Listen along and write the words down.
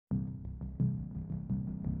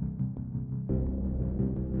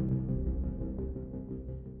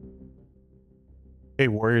Hey,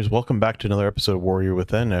 Warriors, welcome back to another episode of Warrior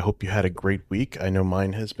Within. I hope you had a great week. I know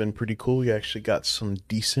mine has been pretty cool. We actually got some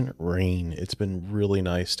decent rain. It's been really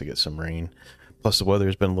nice to get some rain. Plus, the weather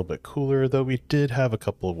has been a little bit cooler, though we did have a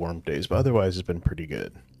couple of warm days, but otherwise, it's been pretty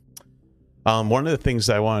good. One of the things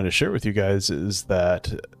that I wanted to share with you guys is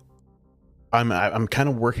that I'm kind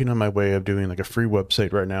of working on my way of doing like a free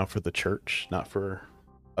website right now for the church, not for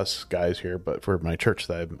us guys here, but for my church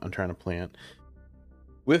that I'm trying to plant,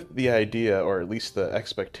 with the idea, or at least the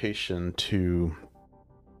expectation, to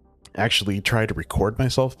actually try to record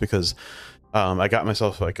myself, because I got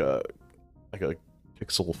myself like a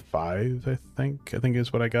Pixel 5, I think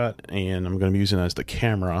is what I got, and I'm going to be using it as the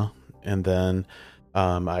camera. And then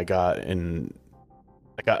I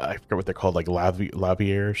forget what they're called, like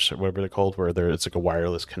lavaliers or whatever they're called, where it's like a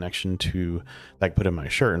wireless connection to like put in my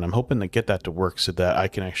shirt. And I'm hoping to get that to work so that I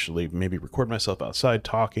can actually maybe record myself outside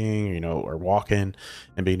talking, or walking,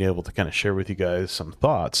 and being able to kind of share with you guys some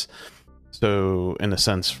thoughts. So in a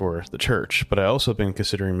sense for the church, but I also been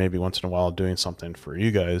considering maybe once in a while doing something for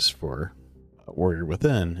you guys for Warrior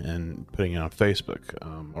Within and putting it on Facebook,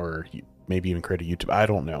 or maybe even create a YouTube. I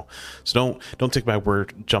don't know. So don't take my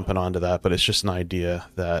word jumping onto that, but it's just an idea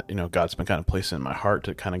that, God's been kind of placing in my heart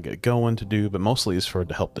to kind of get going to do, but mostly is to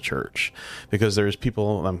help the church, because there's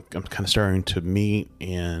people I'm kind of starting to meet,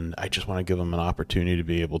 and I just want to give them an opportunity to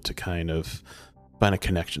be able to kind of find a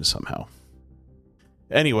connection somehow.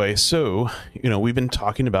 Anyway, so, we've been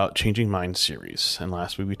talking about Changing Minds series, and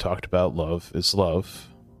last week we talked about love is love,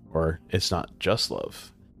 or it's not just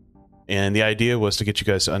love. And the idea was to get you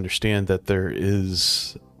guys to understand that there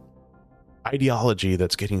is ideology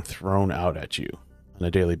that's getting thrown out at you on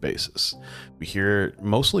a daily basis. We hear it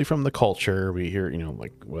mostly from the culture. We hear,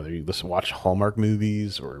 like whether you watch Hallmark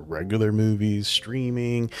movies or regular movies,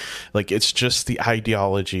 streaming, like it's just the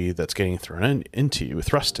ideology that's getting thrown into you,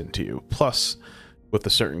 thrust into you. Plus, with a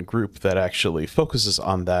certain group that actually focuses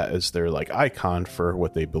on that as their like icon for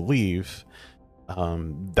what they believe.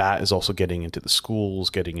 That is also getting into the schools,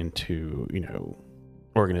 getting into,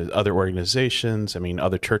 other organizations. I mean,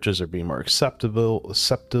 other churches are being more acceptive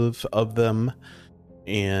of them.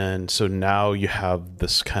 And so now you have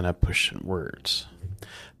this kind of push in words.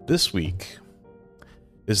 This week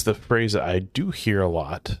is the phrase that I do hear a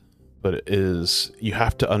lot, but it is, you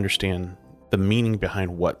have to understand the meaning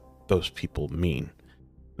behind what those people mean.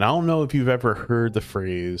 And I don't know if you've ever heard the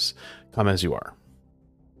phrase, come as you are.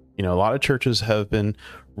 A lot of churches have been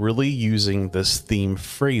really using this theme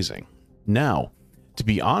phrasing. Now, to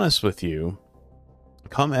be honest with you,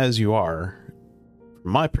 come as you are,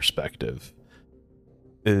 from my perspective,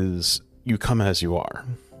 is you come as you are,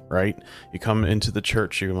 right? You come into the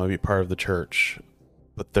church, you're going to be part of the church,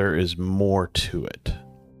 but there is more to it.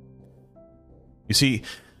 You see,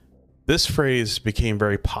 this phrase became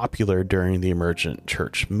very popular during the emergent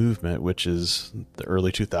church movement, which is the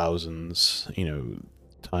early 2000s,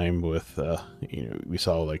 time with we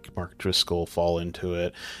saw like Mark Driscoll fall into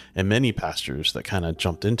it, and many pastors that kind of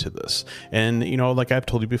jumped into this. And like I've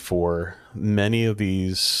told you before, many of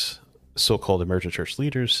these so-called emergent church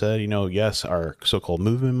leaders said, yes, our so-called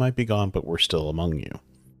movement might be gone, but we're still among you.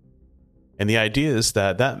 And the idea is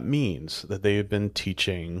that means that they've been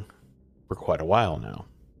teaching for quite a while now,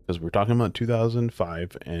 because we're talking about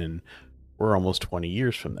 2005 and we're almost 20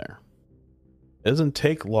 years from there. It doesn't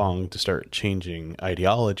take long to start changing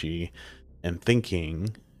ideology and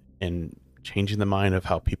thinking and changing the mind of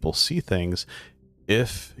how people see things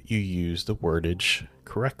if you use the wordage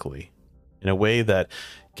correctly in a way that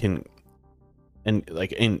can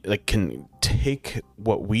can take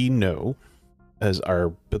what we know as our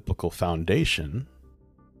biblical foundation,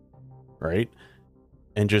 right,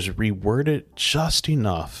 and just reword it just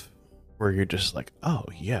enough where you're just like, oh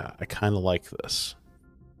yeah, I kind of like this.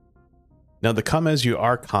 Now, the come as you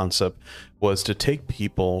are concept was to take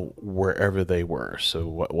people wherever they were.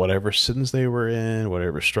 So whatever sins they were in,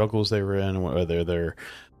 whatever struggles they were in, whether they're,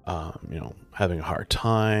 having a hard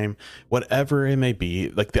time, whatever it may be,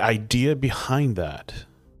 like the idea behind that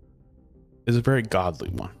is a very godly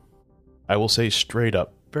one. I will say straight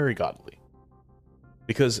up, very godly.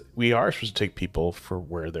 Because we are supposed to take people for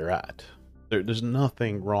where they're at. There's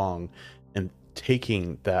nothing wrong in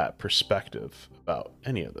taking that perspective about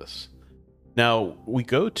any of this. Now, we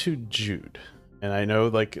go to Jude, and I know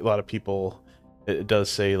like a lot of people, it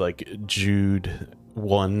does say like Jude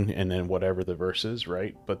 1 and then whatever the verse is,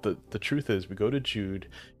 right? But the truth is, we go to Jude,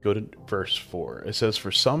 go to verse 4. It says,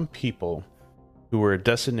 for some people who were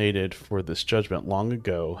designated for this judgment long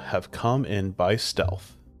ago have come in by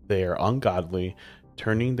stealth. They are ungodly,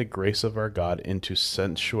 turning the grace of our God into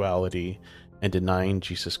sensuality and denying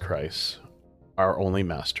Jesus Christ, our only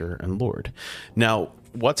master and Lord. Now,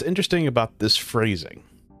 what's interesting about this phrasing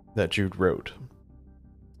that Jude wrote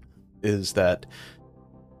is that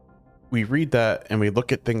we read that and we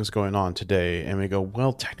look at things going on today and we go,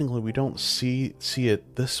 well, technically we don't see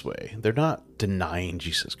it this way. They're not denying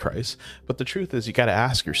Jesus Christ, but the truth is you got to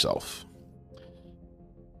ask yourself,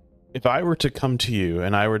 if I were to come to you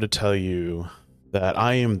and I were to tell you that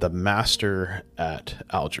I am the master at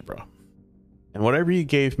algebra, and whatever you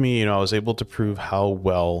gave me, I was able to prove how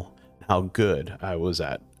well, how good I was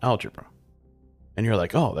at algebra. And you're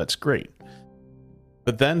like, oh, that's great.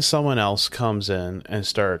 But then someone else comes in and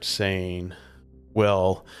starts saying,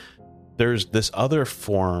 well, there's this other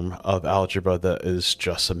form of algebra that is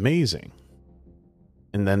just amazing.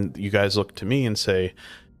 And then you guys look to me and say,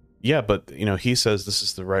 yeah, but, he says this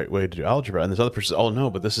is the right way to do algebra. And this other person says, oh, no,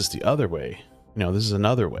 but this is the other way. This is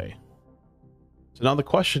another way. So now the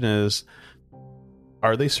question is,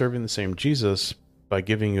 are they serving the same Jesus by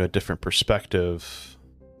giving you a different perspective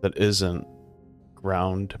that isn't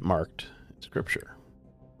ground marked in Scripture?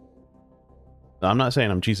 Now, I'm not saying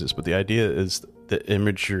I'm Jesus, but the idea is the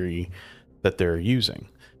imagery that they're using.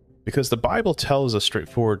 Because the Bible tells us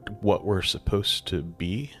straightforward what we're supposed to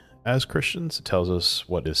be as Christians. It tells us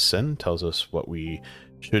what is sin, tells us what we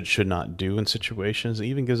should not do in situations. It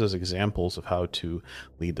even gives us examples of how to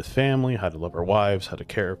lead the family, how to love our wives, how to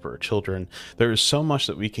care for our children. There is so much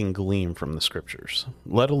that we can glean from the Scriptures,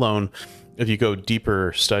 let alone if you go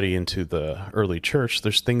deeper study into the early church,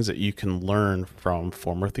 there's things that you can learn from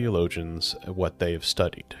former theologians, what they have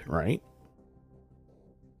studied, right?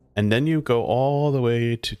 And then you go all the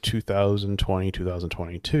way to 2020,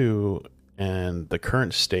 2022, and the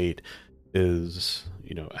current state is,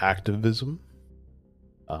 activism,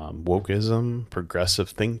 wokeism, progressive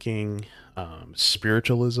thinking,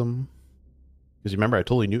 spiritualism. Because remember, I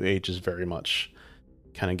told you New Age is very much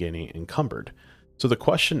kind of getting encumbered. So the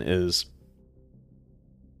question is,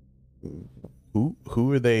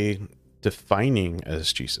 who are they defining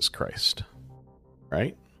as Jesus Christ,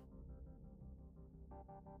 right?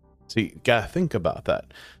 So you gotta think about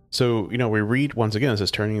that. So, we read once again, it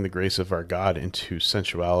says, turning the grace of our God into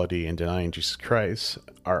sensuality and denying Jesus Christ,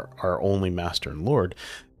 our only master and Lord.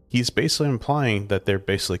 He's basically implying that they're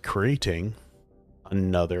basically creating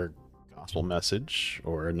another gospel message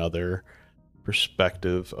or another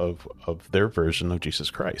perspective of their version of Jesus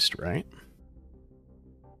Christ, right?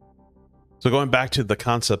 So going back to the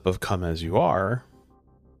concept of come as you are,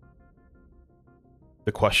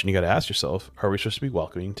 the question you got to ask yourself, are we supposed to be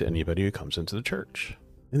welcoming to anybody who comes into the church?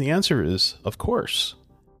 And the answer is, of course.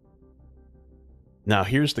 Now,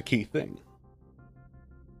 here's the key thing.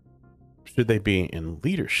 Should they be in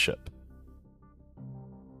leadership?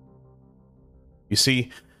 You see,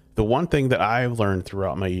 the one thing that I've learned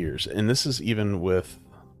throughout my years, and this is even with,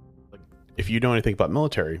 if you know anything about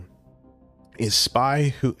military, is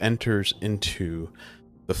spy who enters into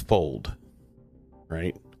the fold,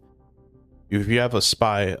 right? If you have a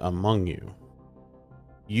spy among you,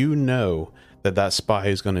 you know that spy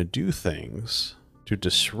is going to do things to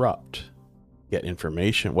disrupt, get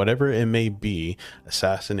information, whatever it may be,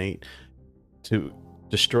 assassinate, to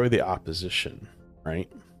destroy the opposition,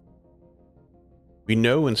 right? We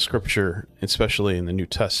know in Scripture, especially in the New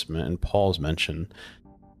Testament, and Paul's mentioned,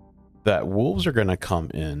 that wolves are going to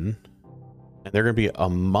come in and they're going to be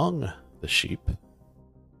among the sheep, and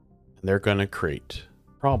they're going to create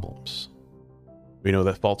problems. We know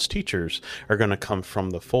that false teachers are going to come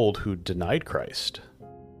from the fold who denied Christ.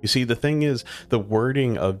 You see, the thing is, the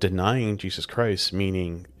wording of denying Jesus Christ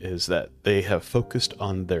meaning is that they have focused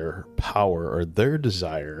on their power or their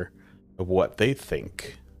desire of what they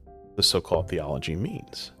think the so-called theology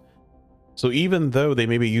means. So even though they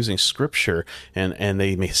may be using Scripture and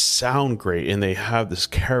they may sound great and they have this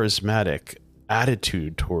charismatic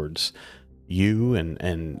attitude towards you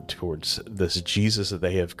and towards this Jesus that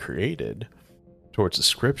they have created, towards the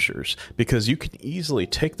Scriptures, because you can easily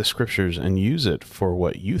take the Scriptures and use it for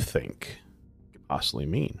what you think it could possibly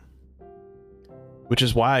mean. Which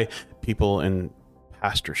is why people in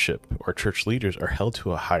pastorship or church leaders are held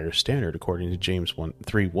to a higher standard, according to James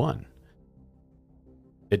 3:1.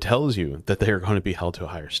 It tells you that they are going to be held to a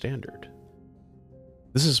higher standard.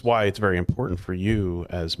 This is why it's very important for you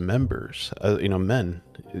as members, men,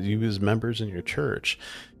 you as members in your church,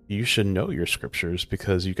 you should know your Scriptures,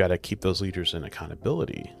 because you got to keep those leaders in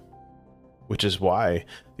accountability. Which is why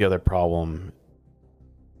the other problem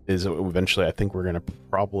is eventually, I think we're going to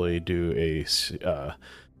probably do a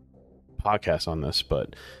podcast on this,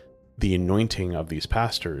 but the anointing of these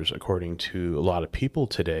pastors, according to a lot of people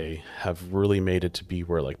today, have really made it to be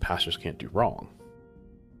where pastors can't do wrong.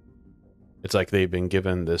 It's like they've been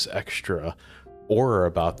given this extra aura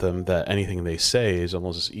about them that anything they say is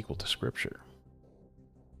almost as equal to scripture.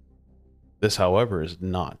 This, however, is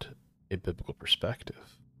not a biblical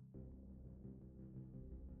perspective.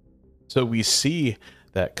 So we see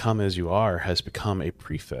that Come As You Are has become a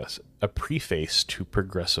preface to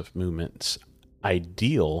progressive movement's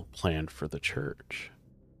ideal plan for the church.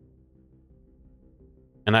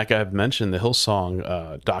 And like I've mentioned, the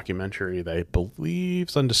Hillsong documentary that I believe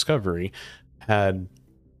is on Discovery had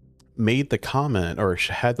made the comment, or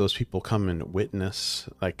had those people come and witness,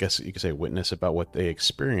 I guess you could say witness, about what they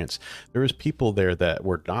experienced. There was people there that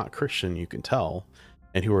were not Christian, you can tell,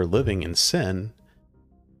 and who were living in sin,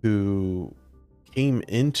 who came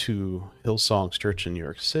into Hillsong's church in New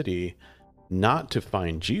York City not to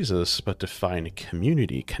find Jesus, but to find a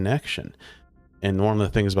community connection. And one of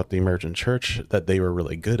the things about the emergent church that they were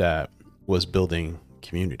really good at was building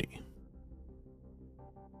community.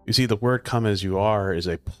 You see, the word Come As You Are is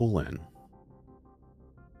a pull-in,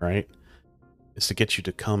 right? It's to get you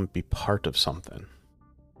to come be part of something.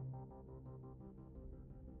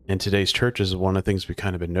 And today's church is one of the things we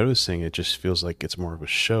kind of been noticing. It just feels like it's more of a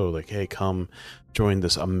show. Like, hey, come join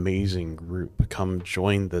this amazing group. Come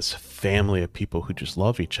join this family of people who just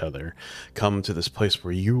love each other. Come to this place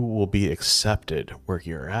where you will be accepted where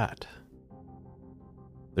you're at.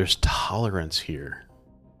 There's tolerance here.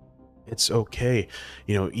 It's okay.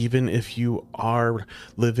 You know, even if you are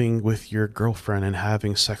living with your girlfriend and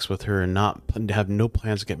having sex with her and not have no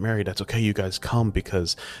plans to get married, that's okay. You guys come,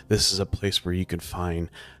 because this is a place where you can find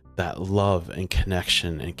that love and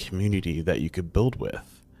connection and community that you could build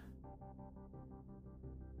with.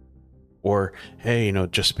 Or, hey, you know,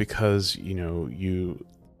 just because, you know, you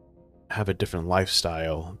have a different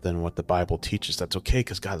lifestyle than what the Bible teaches, that's okay,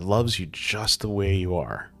 because God loves you just the way you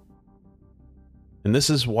are. And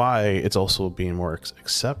this is why it's also being more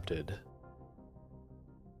accepted.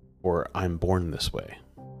 Or I'm born this way.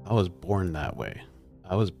 I was born that way.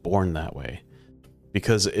 I was born that way.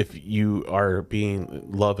 Because if you are being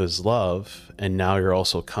love is love, and now you're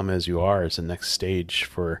also Come As You Are as the next stage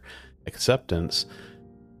for acceptance,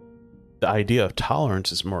 the idea of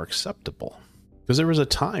tolerance is more acceptable. Because there was a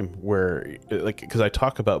time where, like, because I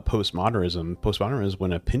talk about postmodernism is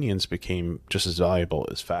when opinions became just as valuable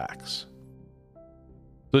as facts.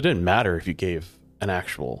 So it didn't matter if you gave an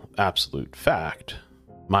actual absolute fact.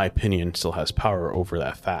 My opinion still has power over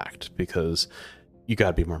that fact, because you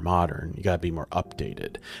got to be more modern. You got to be more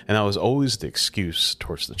updated. And that was always the excuse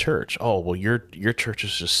towards the church. Oh, well, your church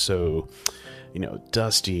is just so, you know,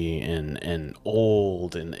 dusty and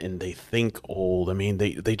old, and they think old. I mean,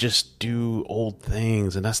 they just do old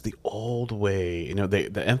things, and that's the old way. You know,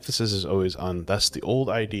 the emphasis is always on that's the old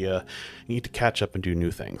idea. You need to catch up and do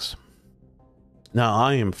new things. Now,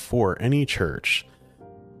 I am for any church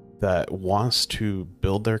that wants to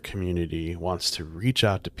build their community, wants to reach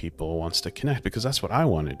out to people, wants to connect, because that's what I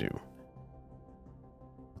want to do.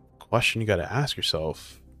 The question you got to ask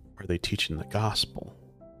yourself, are they teaching the gospel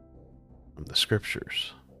from the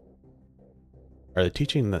scriptures? Are they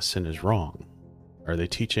teaching that sin is wrong? Are they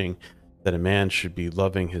teaching that a man should be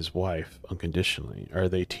loving his wife unconditionally? Are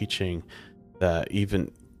they teaching that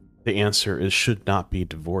even the answer is should not be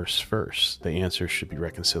divorce first? The answer should be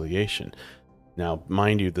reconciliation. Now,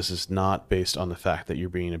 mind you, this is not based on the fact that you're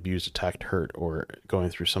being abused, attacked, hurt, or going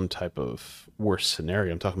through some type of worse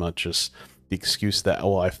scenario. I'm talking about just the excuse that,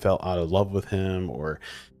 oh, I fell out of love with him, or,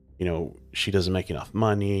 you know, she doesn't make enough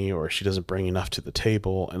money, or she doesn't bring enough to the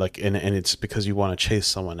table. And it's because you want to chase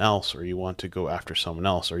someone else, or you want to go after someone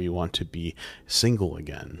else, or you want to be single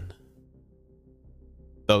again.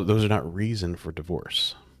 Those are not reason for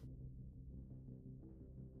divorce.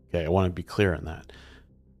 Okay, I want to be clear on that.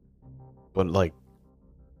 But, like,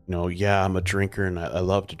 you know, yeah, I'm a drinker and I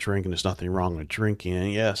love to drink, and there's nothing wrong with drinking.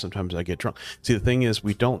 And yeah, sometimes I get drunk. See, the thing is,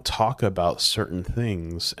 we don't talk about certain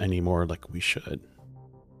things anymore like we should.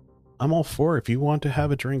 I'm all for it. If you want to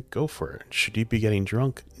have a drink, go for it. Should you be getting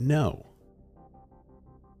drunk? No.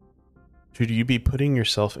 Should you be putting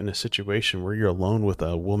yourself in a situation where you're alone with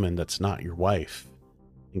a woman that's not your wife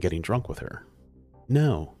and getting drunk with her?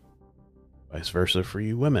 No. Vice versa for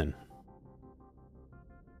you women.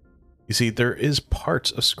 You see, there is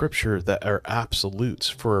parts of scripture that are absolutes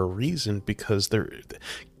for a reason, because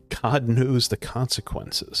God knows the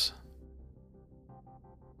consequences.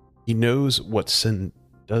 He knows what sin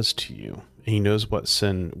does to you. And he knows what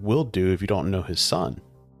sin will do if you don't know his son.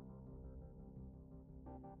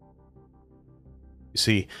 You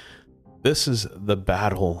see, this is the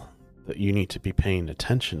battle that you need to be paying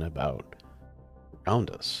attention about around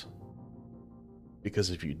us. Because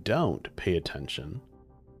if you don't pay attention,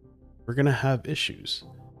 we're going to have issues.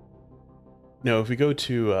 No, if we go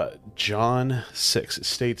to John 6, it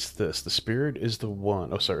states this: the Spirit is the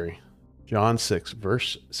one. Oh, sorry. John 6,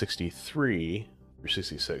 verse 63 through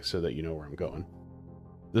 66, so that you know where I'm going.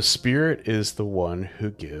 The Spirit is the one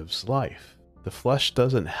who gives life. The flesh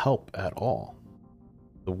doesn't help at all.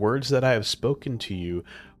 The words that I have spoken to you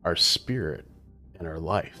are spirit and are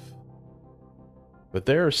life. But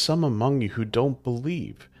there are some among you who don't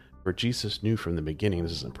believe, for Jesus knew from the beginning,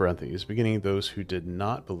 this is in parentheses, beginning those who did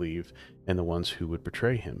not believe and the ones who would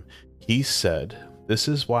betray him. He said, "This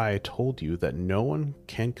is why I told you that no one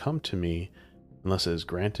can come to me unless it is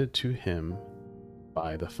granted to him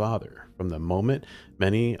by the Father." From the moment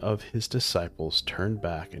many of his disciples turned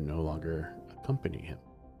back and no longer accompany him.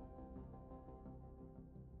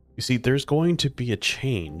 You see, there's going to be a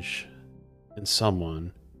change in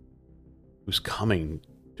someone who's coming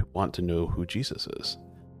to want to know who Jesus is.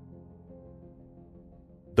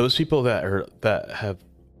 Those people that have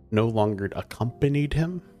no longer accompanied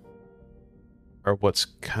him are what's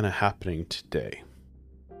kind of happening today.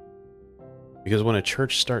 Because when a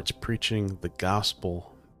church starts preaching the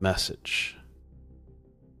gospel message,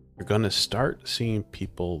 you're going to start seeing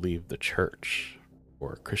people leave the church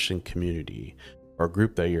or a Christian community or a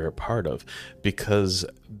group that you're a part of, because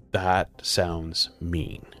that sounds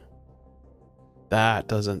mean. That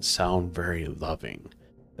doesn't sound very loving.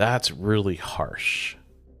 That's really harsh.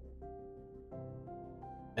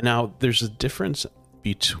 And now there's a difference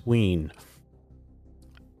between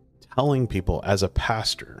telling people as a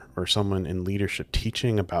pastor or someone in leadership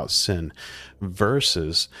teaching about sin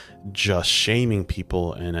versus just shaming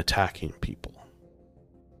people and attacking people.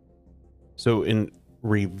 So in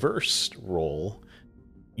reversed role,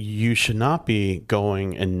 you should not be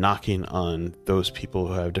going and knocking on those people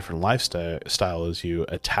who have different lifestyle as you,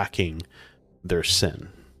 attacking their sin.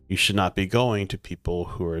 You should not be going to people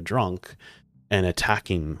who are drunk and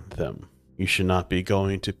attacking them. You should not be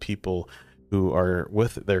going to people who are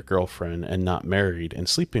with their girlfriend and not married and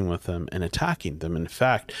sleeping with them and attacking them. In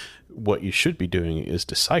fact, what you should be doing is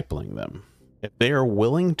discipling them. If they are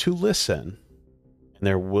willing to listen and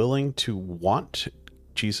they're willing to want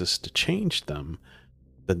Jesus to change them,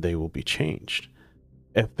 then they will be changed.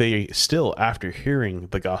 If they still, after hearing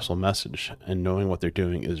the gospel message and knowing what they're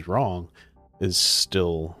doing is wrong, is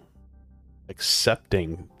still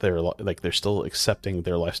accepting they're still accepting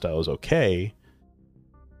their lifestyle is okay,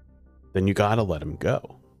 then you gotta let them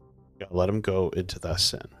go. You gotta let them go into that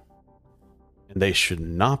sin. And they should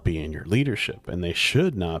not be in your leadership, and they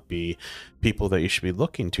should not be people that you should be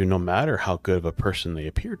looking to, no matter how good of a person they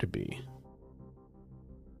appear to be.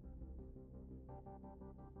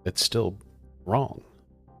 It's still wrong.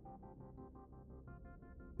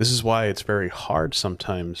 This is why it's very hard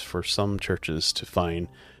sometimes for some churches to find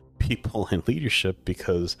people in leadership,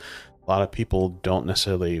 because a lot of people don't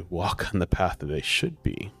necessarily walk on the path that they should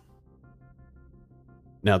be.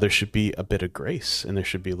 Now, there should be a bit of grace, and there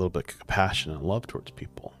should be a little bit of compassion and love towards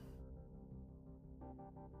people.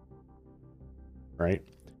 Right?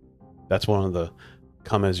 That's one of the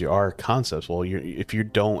come as you are concepts. Well, if you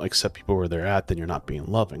don't accept people where they're at, then you're not being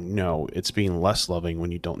loving. No, it's being less loving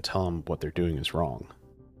when you don't tell them what they're doing is wrong.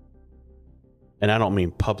 And I don't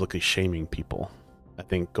mean publicly shaming people. I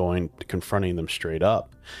think confronting them straight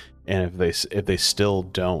up. And if they still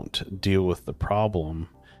don't deal with the problem,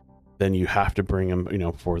 then you have to bring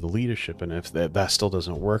them, for the leadership. And if that still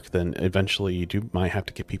doesn't work, then eventually you might have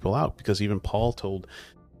to get people out, because even Paul told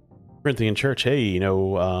Corinthian church, hey,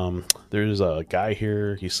 there's a guy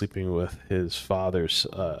here, he's sleeping with his father's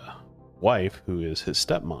wife, who is his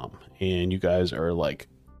stepmom, and you guys are like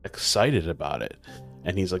excited about it.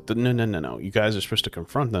 And he's like, no, you guys are supposed to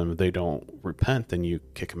confront them. If they don't repent, then you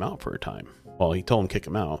kick them out for a time. Well, he told him kick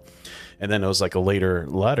him out, and then it was like a later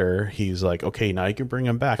letter, he's like, okay, now you can bring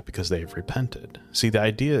them back because they've repented. See, the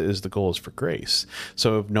idea is the goal is for grace.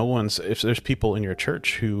 So if there's people in your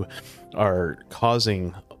church who are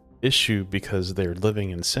causing issue because they're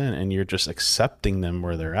living in sin and you're just accepting them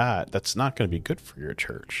where they're at, that's not going to be good for your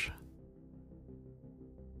church.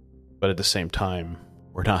 But at the same time,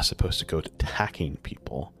 we're not supposed to go attacking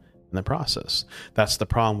people in the process. That's the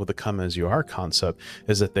problem with the come as you are concept,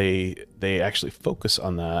 is that they actually focus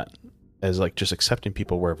on that as like just accepting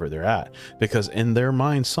people wherever they're at, because in their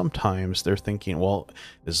minds sometimes they're thinking, well,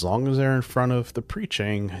 as long as they're in front of the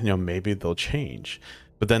preaching, maybe they'll change.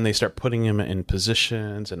 But then they start putting them in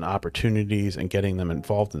positions and opportunities and getting them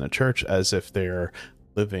involved in the church as if they're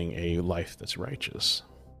living a life that's righteous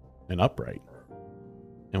and upright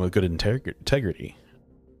and with good integrity.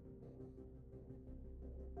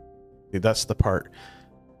 See, that's the part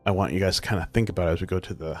I want you guys to kind of think about as we go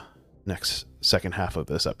to the second half of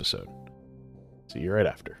this episode. See you right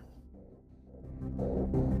after.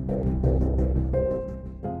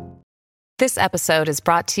 This episode is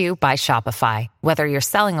brought to you by Shopify. Whether you're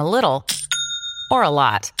selling a little or a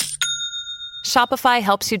lot, Shopify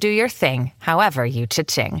helps you do your thing, however you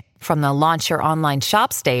cha-ching. From the launch your online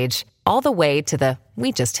shop stage, all the way to the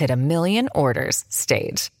we just hit 1 million orders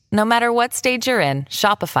stage. No matter what stage you're in,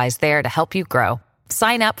 Shopify's there to help you grow.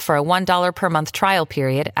 Sign up for a $1 per month trial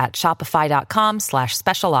period at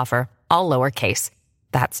shopify.com/special offer, all lowercase.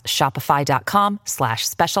 That's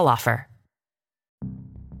shopify.com/special offer.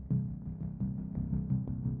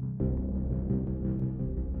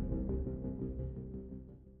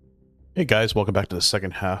 Hey guys, welcome back to the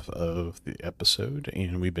second half of the episode,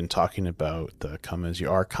 and we've been talking about the come as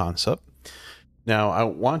you are concept. Now, I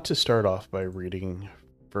want to start off by reading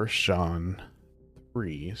 1 John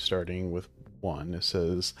 3, starting with 1. It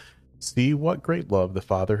says, "See what great love the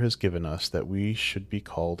Father has given us that we should be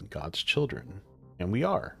called God's children, and we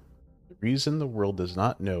are. The reason the world does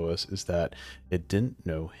not know us is that it didn't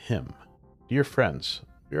know him. Dear friends,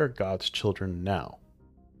 we are God's children now,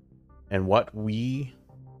 and what we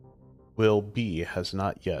will be has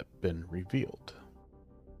not yet been revealed.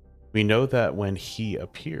 We know that when he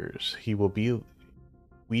appears, we will be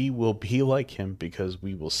like him because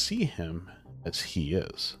we will see him as he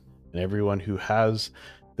is. And everyone who has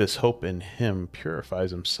this hope in him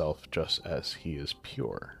purifies himself just as he is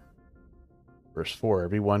pure." Verse 4,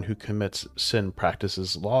 "Everyone who commits sin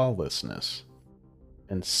practices lawlessness,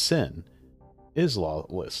 and sin is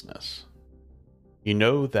lawlessness. You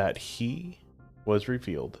know that he was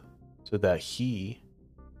revealed so that he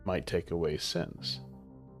might take away sins,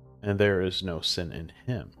 and there is no sin in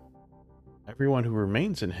him. Everyone who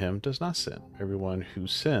remains in him does not sin. Everyone who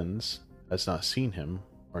sins has not seen him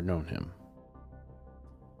or known him."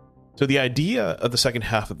 So the idea of the second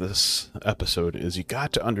half of this episode is you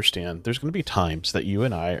got to understand there's going to be times that you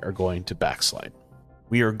and I are going to backslide.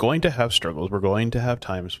 We are going to have struggles. We're going to have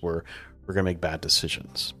times where we're going to make bad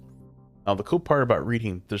decisions. Now, the cool part about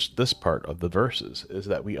reading this part of the verses is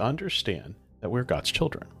that we understand that we're God's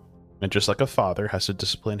children. And just like a father has to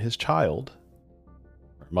discipline his child,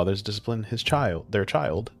 or mothers discipline their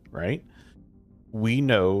child, right? We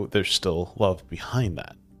know there's still love behind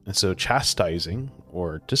that. And so chastising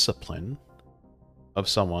or discipline of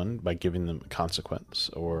someone by giving them a consequence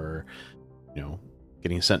or,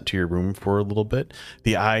 getting sent to your room for a little bit,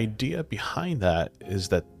 the idea behind that is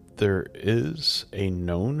that there is a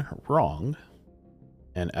known wrong,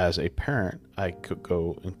 and as a parent, I could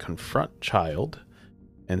go and confront child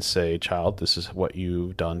and say, "Child, this is what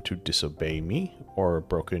you've done to disobey me or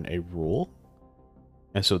broken a rule,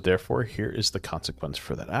 and so therefore here is the consequence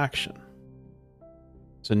for that action."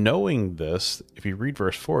 So knowing this, if you read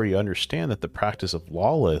verse 4, you understand that the practice of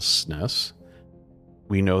lawlessness,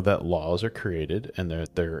 we know that laws are created and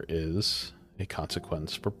that there is a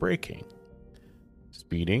consequence for breaking.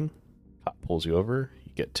 Speeding, cop pulls you over,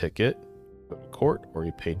 you get ticket, go to court, or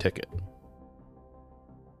you pay ticket.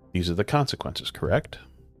 These are the consequences, correct?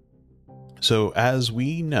 So as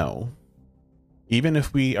we know, even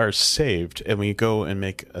if we are saved and we go and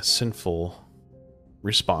make a sinful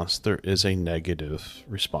response, there is a negative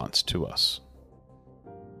response to us.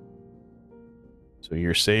 So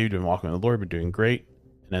you're saved and walking with the Lord, but doing great,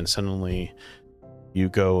 and then suddenly you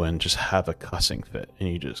go and just have a cussing fit, and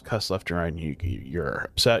you just cuss left and right, and you're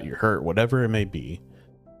upset, you're hurt, whatever it may be.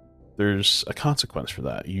 There's a consequence for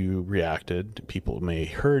that. You reacted. People may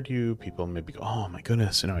hurt you. People may be, "Oh my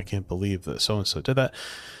goodness, I can't believe that so-and-so did that."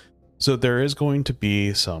 So there is going to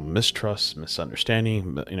be some mistrust,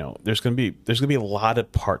 misunderstanding. There's going to be a lot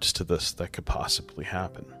of parts to this that could possibly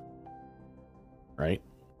happen, right?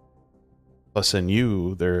 Plus, in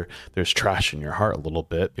you, there's trash in your heart a little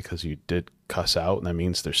bit because you did cuss out, and that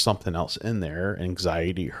means there's something else in there: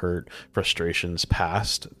 anxiety, hurt, frustrations,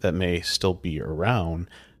 past that may still be around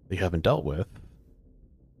that you haven't dealt with.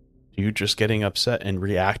 You just getting upset and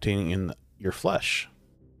reacting in your flesh.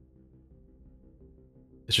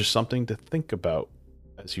 It's just something to think about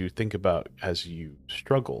as you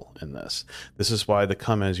struggle in this. This is why the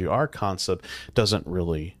come as you are concept doesn't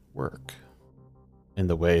really work in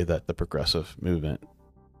the way that the progressive movement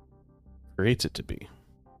creates it to be.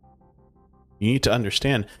 You need to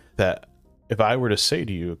understand that if I were to say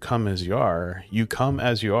to you, "Come as you come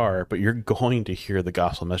as you are," but you're going to hear the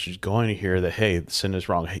gospel message, going to hear that, hey, sin is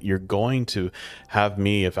wrong. You're going to have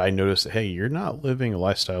me, if I notice that, hey, you're not living a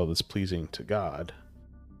lifestyle that's pleasing to God,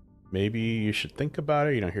 maybe you should think about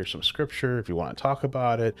it. Here's some scripture if you want to talk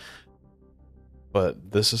about it.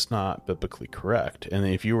 But this is not biblically correct. And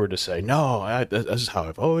if you were to say, "No, this is how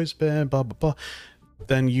I've always been," blah, blah, blah,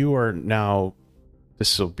 then you are now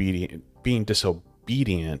being disobedient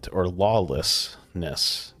obedient or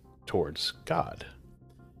lawlessness towards God.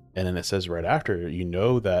 And then it says right after, you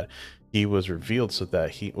know that he was revealed so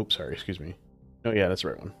that he, excuse me. No, yeah, that's the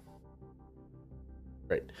right one.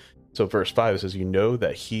 Right. So verse 5 says, you know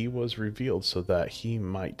that he was revealed so that he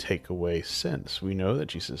might take away sins. We know that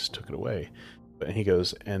Jesus took it away. But he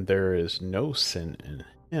goes, and there is no sin in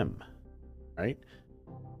him. Right?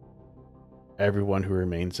 Everyone who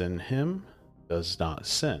remains in him does not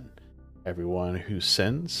sin. Everyone who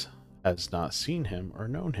sins has not seen him or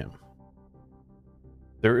known him.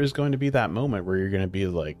 There is going to be that moment where you're going to be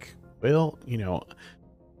like, well,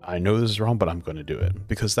 I know this is wrong, but I'm going to do it,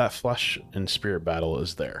 because that flesh and spirit battle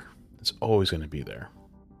is there. It's always going to be there.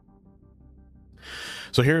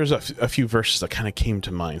 So here's a few verses that kind of came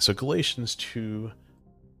to mind. So Galatians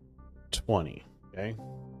 2:20, okay?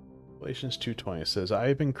 Galatians 2:20 says, I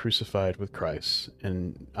have been crucified with Christ,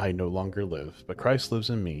 and I no longer live, but Christ lives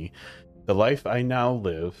in me. The life I now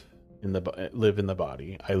live in the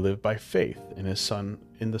body, I live by faith in the Son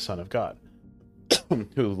of God,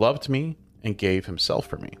 who loved me and gave himself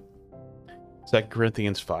for me. 2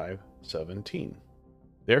 Corinthians 5:17.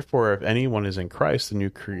 Therefore, if anyone is in Christ, the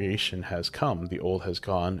new creation has come, the old has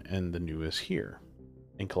gone, and the new is here.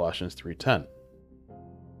 In Colossians 3:10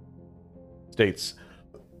 states,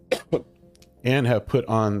 and have put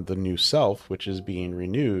on the new self, which is being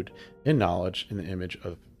renewed in knowledge in the image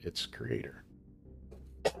of its creator.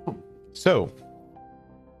 So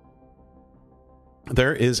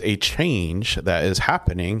there is a change that is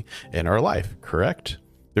happening in our life, correct?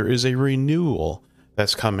 There is a renewal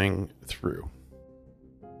that's coming through.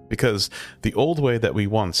 Because the old way that we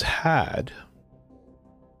once had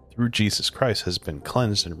through Jesus Christ has been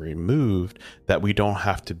cleansed and removed, that we don't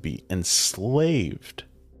have to be enslaved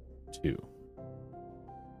to.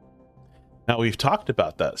 Now, we've talked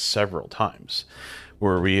about that several times,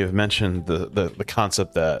 where we have mentioned the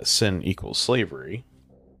concept that sin equals slavery,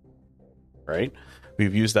 right?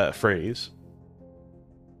 We've used that phrase.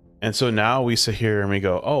 And so now we sit here and we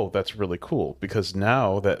go, oh, that's really cool, because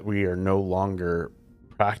now that we are no longer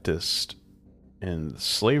practiced in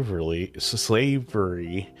slavery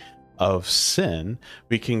of sin,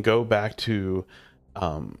 we can go back to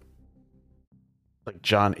like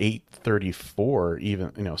John 8:34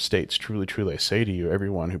 even states, truly, truly I say to you,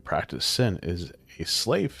 everyone who practices sin is a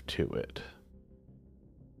slave to it.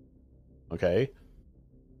 Okay.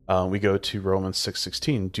 We go to Romans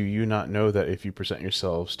 6:16. Do you not know that if you present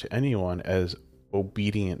yourselves to anyone as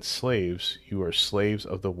obedient slaves, you are slaves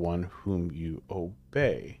of the one whom you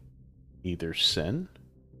obey, either sin,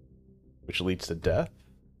 which leads to death,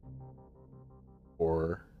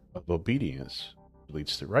 or of obedience, which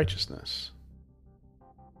leads to righteousness.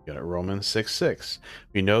 You got it, Romans 6:6.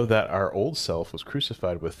 We know that our old self was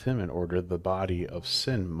crucified with him in order the body of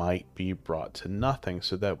sin might be brought to nothing,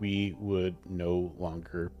 so that we would no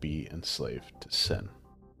longer be enslaved to sin.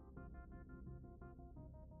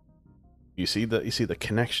 You see the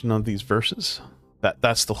connection of these verses?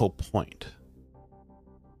 That's the whole point.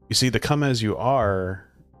 You see, the come as you are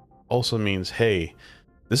also means, hey,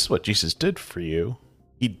 this is what Jesus did for you.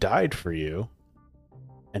 He died for you,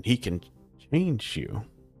 and he can change you.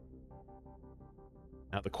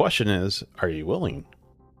 Now the question is, are you willing?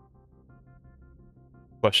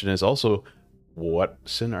 The question is also, what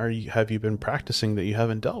sin have you been practicing that you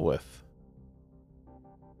haven't dealt with?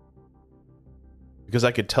 Because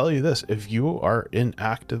I could tell you this, if you are in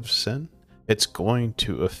active sin, it's going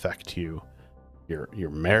to affect you. Your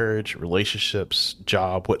marriage, relationships,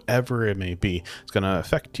 job, whatever it may be, it's going to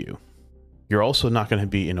affect you. You're also not going to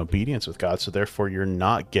be in obedience with God, so therefore you're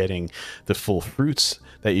not getting the full fruits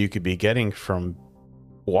that you could be getting from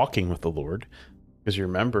walking with the Lord. Because you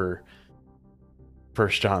remember 1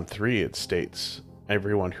 John 3, it states,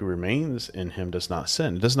 everyone who remains in him does not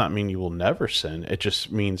sin. It does not mean you will never sin. It just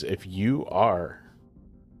means if you are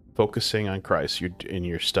focusing on Christ,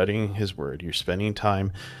 you're studying his word, you're spending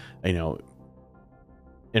time,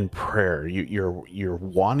 in prayer, you're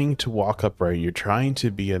wanting to walk upright, you're trying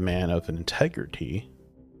to be a man of integrity,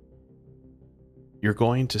 you're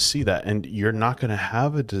going to see that, and you're not going to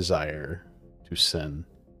have a desire to sin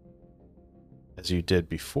as you did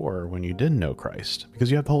before when you didn't know Christ,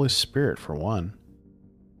 because you have the Holy Spirit for one,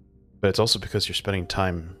 but it's also because you're spending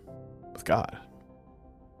time with God,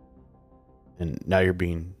 and now you're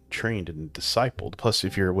being trained and discipled. Plus,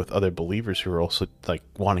 if you're with other believers who are also like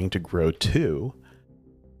wanting to grow too,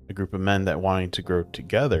 a group of men that wanting to grow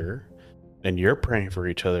together, and you're praying for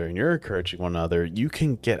each other and you're encouraging one another, you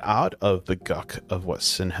can get out of the guck of what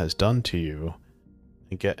sin has done to you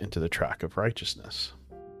and get into the track of righteousness.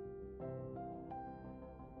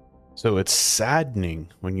 So it's saddening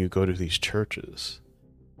when you go to these churches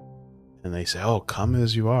and they say, oh, come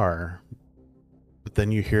as you are. But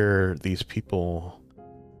then you hear these people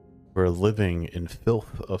who are living in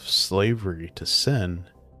filth of slavery to sin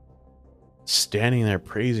standing there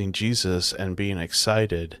praising Jesus and being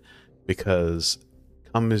excited because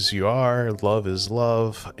come as you are, love is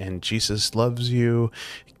love, and Jesus loves you.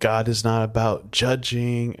 God is not about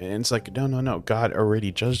judging. And it's like, no. God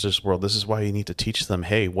already judged this world. This is why you need to teach them,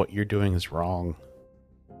 hey, what you're doing is wrong.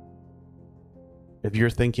 If you're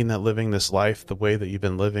thinking that living this life the way that you've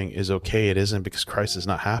been living is okay, it isn't, because Christ is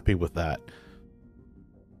not happy with that.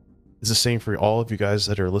 It's the same for all of you guys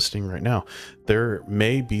that are listening right now. There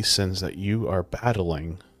may be sins that you are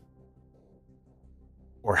battling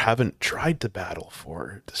or haven't tried to battle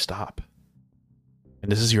for to stop.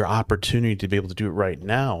 And this is your opportunity to be able to do it right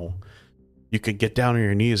now. You could get down on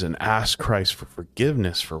your knees and ask Christ for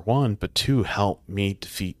forgiveness, for one, but two, help me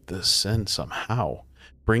defeat this sin somehow.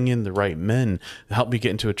 Bring in the right men. Help me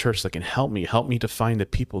get into a church that can help me. Help me to find the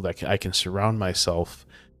people that I can surround myself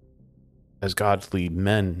as godly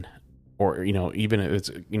men, or, even if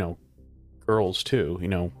it's, girls too,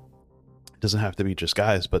 it doesn't have to be just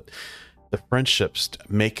guys, but the friendships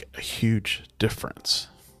make a huge difference.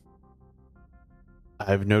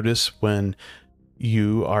 I've noticed when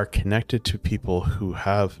you are connected to people who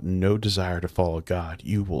have no desire to follow God,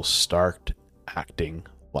 you will start acting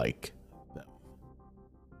like them.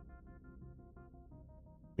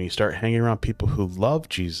 When you start hanging around people who love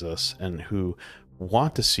Jesus and who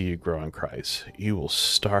want to see you grow in Christ, you will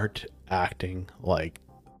start acting like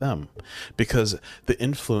them, because the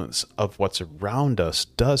influence of what's around us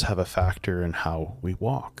does have a factor in how we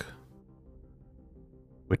walk,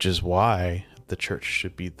 which is why the church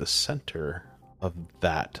should be the center of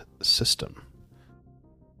that system.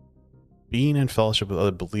 Being in fellowship with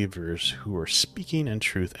other believers who are speaking in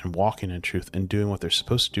truth and walking in truth and doing what they're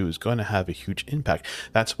supposed to do is going to have a huge impact.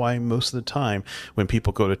 That's why most of the time when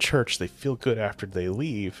people go to church, they feel good after they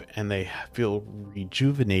leave and they feel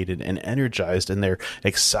rejuvenated and energized and they're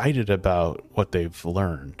excited about what they've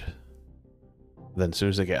learned. Then as soon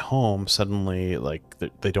as they get home, suddenly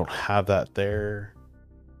they don't have that there.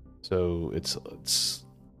 So it's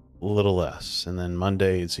a little less, and then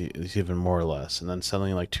Monday is even more or less, and then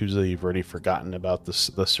suddenly Tuesday you've already forgotten about the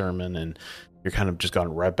sermon and you're kind of just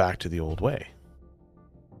gone right back to the old way,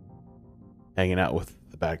 hanging out with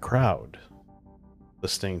the bad crowd,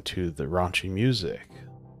 listening to the raunchy music,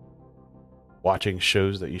 watching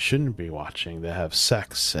shows that you shouldn't be watching that have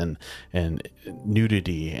sex and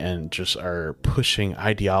nudity and just are pushing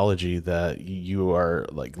ideology that you are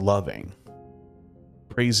loving,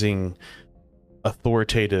 praising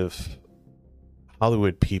authoritative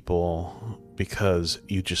Hollywood people because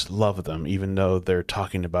you just love them, even though they're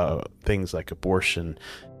talking about things like abortion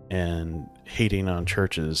and hating on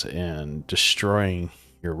churches and destroying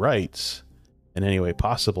your rights in any way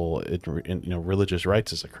possible, religious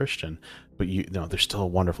rights as a Christian. But they're still a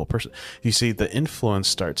wonderful person. You see, the influence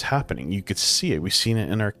starts happening. You could see it. We've seen it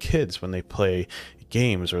in our kids when they play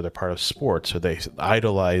games or they're part of sports or they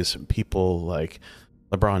idolize people like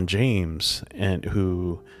LeBron James, and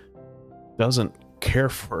who doesn't care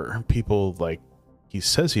for people like he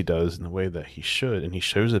says he does in the way that he should, and he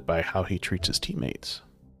shows it by how he treats his teammates.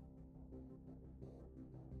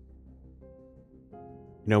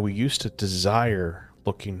 We used to desire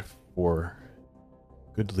looking for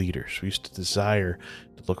good leaders. We used to desire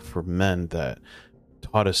to look for men that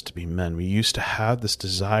taught us to be men. We used to have this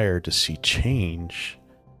desire to see change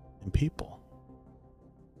in people.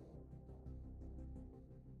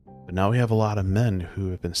 But now we have a lot of men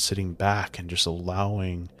who have been sitting back and just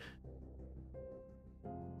allowing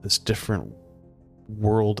this different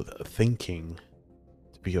world thinking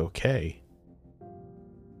to be okay.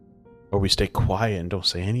 Or we stay quiet and don't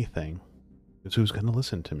say anything, because who's going to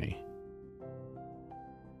listen to me?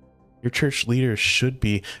 Your church leaders should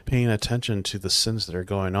be paying attention to the sins that are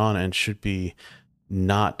going on and should be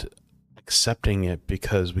not accepting it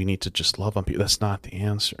because we need to just love on people. That's not the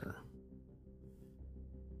answer.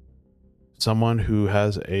 Someone who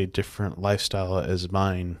has a different lifestyle as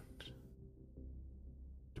mine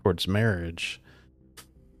towards marriage,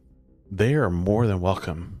 they are more than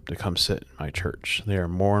welcome to come sit in my church. They are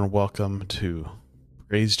more than welcome to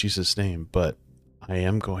praise Jesus' name, but I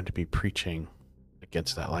am going to be preaching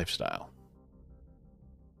against that lifestyle.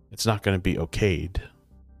 It's not going to be okayed.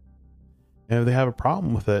 And if they have a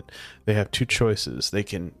problem with it, they have two choices. They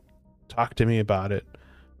can talk to me about it,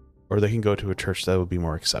 or they can go to a church that would be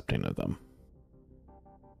more accepting of them.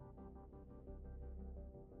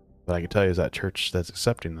 But I can tell you is that church that's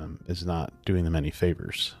accepting them is not doing them any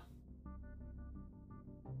favors.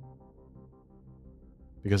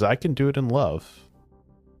 because I can do it in love.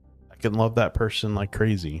 I can love that person like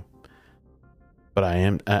crazy, but I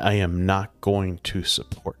am not going to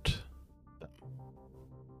support them.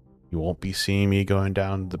 You won't be seeing me going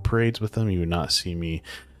down the parades with them. You would not see me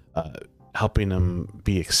helping them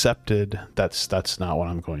be accepted. That's not what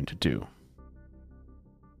I'm going to do.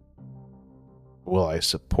 Will I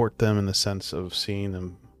support them in the sense of seeing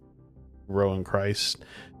them grow in Christ?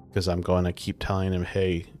 Because I'm going to keep telling them,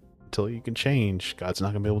 hey, until you can change, God's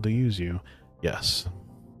not going to be able to use you. Yes.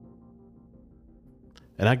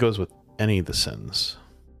 And that goes with any of the sins.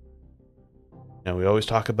 Now, we always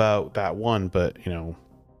talk about that one, but,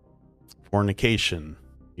 fornication,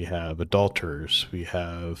 we have adulterers, we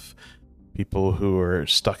have people who are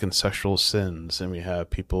stuck in sexual sins, and we have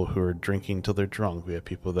people who are drinking till they're drunk. We have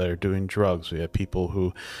people that are doing drugs. We have people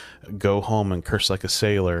who go home and curse like a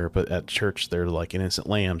sailor, but at church they're like innocent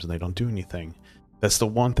lambs and they don't do anything. That's the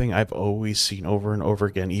one thing I've always seen over and over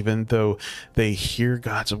again. Even though they hear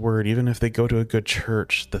God's word, even if they go to a good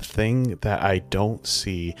church, the thing that I don't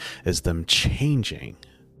see is them changing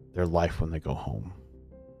their life when they go home.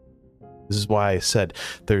 This is why I said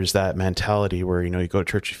there's that mentality where, you go to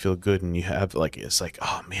church, you feel good, and you have it's like,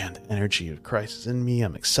 oh man, the energy of Christ is in me.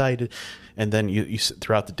 I'm excited. And then you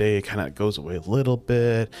throughout the day, it kind of goes away a little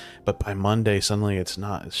bit. But by Monday, suddenly it's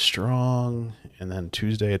not as strong. And then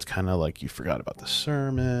Tuesday, it's kind of like you forgot about the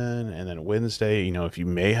sermon. And then Wednesday, if you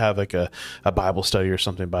may have like a Bible study or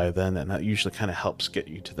something by then, and that usually kind of helps get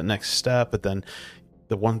you to the next step. But then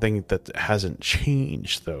the one thing that hasn't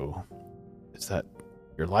changed, though, is that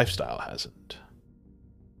your lifestyle hasn't.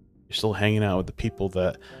 You're still hanging out with the people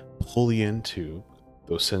that pull you into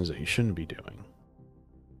those sins that you shouldn't be doing.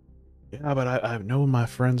 Yeah, but I've known my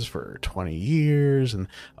friends for 20 years, and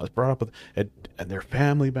I was brought up with and their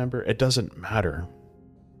family member. It doesn't matter.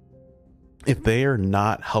 If they are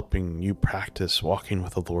not helping you practice walking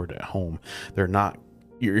with the Lord at home, you're not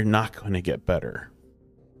going to get better.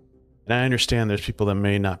 And I understand there's people that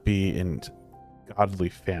may not be in godly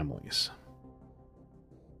families.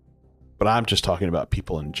 But I'm just talking about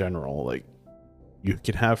people in general. Like, you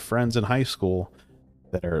can have friends in high school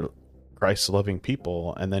that are Christ-loving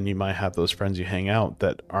people, and then you might have those friends you hang out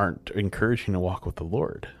that aren't encouraging to walk with the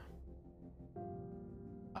Lord.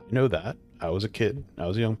 I know that. I was a kid. I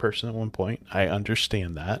was a young person at one point. I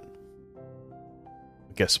understand that.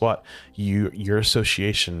 But guess what? Your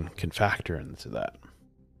association can factor into that.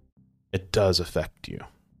 It does affect you.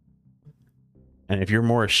 And if you're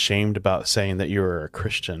more ashamed about saying that you're a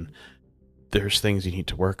Christian, there's things you need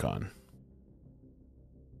to work on.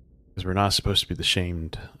 Because we're not supposed to be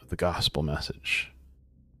ashamed of the gospel message.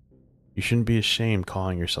 You shouldn't be ashamed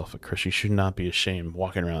calling yourself a Christian. You should not be ashamed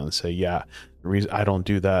walking around and say, yeah, the reason I don't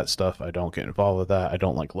do that stuff, I don't get involved with that, I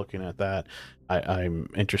don't like looking at that, I'm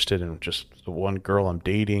interested in just the one girl I'm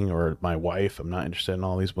dating or my wife, I'm not interested in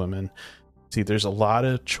all these women. See, there's a lot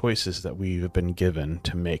of choices that we've been given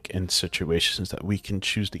to make in situations that we can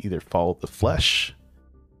choose to either follow the flesh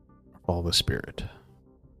or follow the spirit.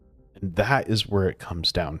 And that is where it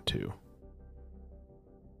comes down to.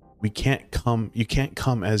 You can't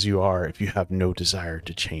come as you are if you have no desire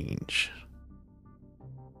to change.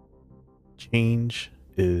 Change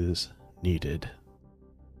is needed.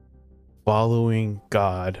 Following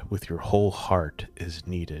God with your whole heart is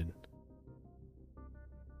needed.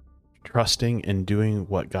 Trusting and doing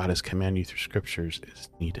what God has commanded you through scriptures is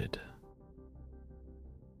needed.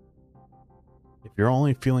 If you're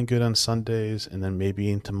only feeling good on Sundays and then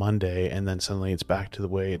maybe into Monday and then suddenly it's back to the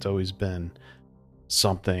way it's always been,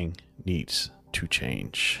 something needs to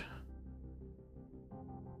change.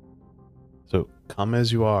 So come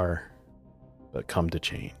as you are, but come to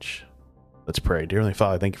change. Let's pray. Dear Heavenly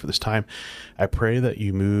Father, thank you for this time. I pray that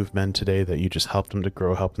you move men today, that you just help them to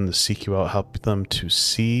grow, help them to seek you out, help them to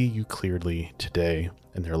see you clearly today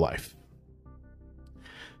in their life.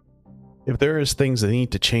 If there is things that they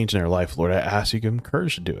need to change in their life, Lord, I ask you to give them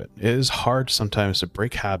courage to do it. It is hard sometimes to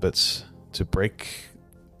break habits, to break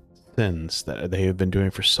sins that they have been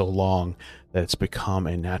doing for so long that it's become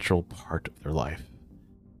a natural part of their life.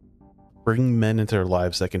 Bring men into their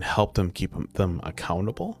lives that can help them keep them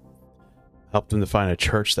accountable, help them to find a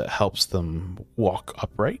church that helps them walk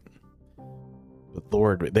upright. But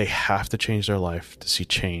Lord, they have to change their life to see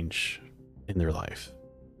change in their life.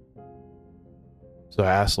 So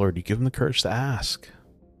I ask, Lord, you give them the courage to ask.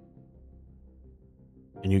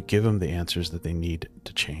 And you give them the answers that they need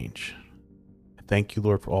to change. Thank you,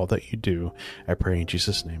 Lord, for all that you do. I pray in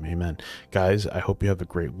Jesus' name, amen. Guys, I hope you have a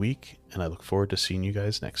great week, and I look forward to seeing you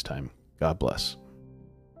guys next time. God bless.